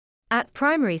At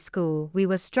primary school, we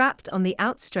were strapped on the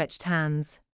outstretched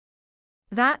hands.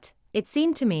 That, it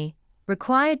seemed to me,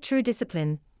 required true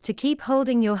discipline, to keep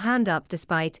holding your hand up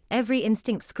despite every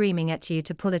instinct screaming at you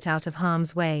to pull it out of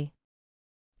harm's way.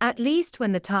 At least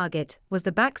when the target was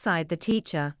the backside, the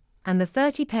teacher, and the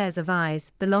 30 pairs of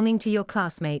eyes belonging to your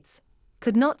classmates,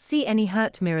 could not see any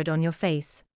hurt mirrored on your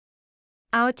face.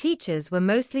 Our teachers were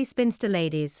mostly spinster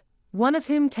ladies, one of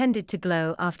whom tended to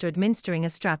glow after administering a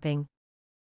strapping.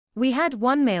 We had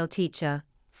one male teacher,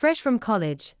 fresh from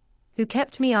college, who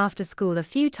kept me after school a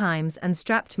few times and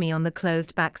strapped me on the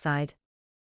clothed backside.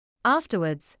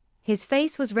 Afterwards, his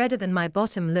face was redder than my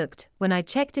bottom looked when I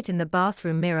checked it in the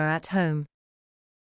bathroom mirror at home.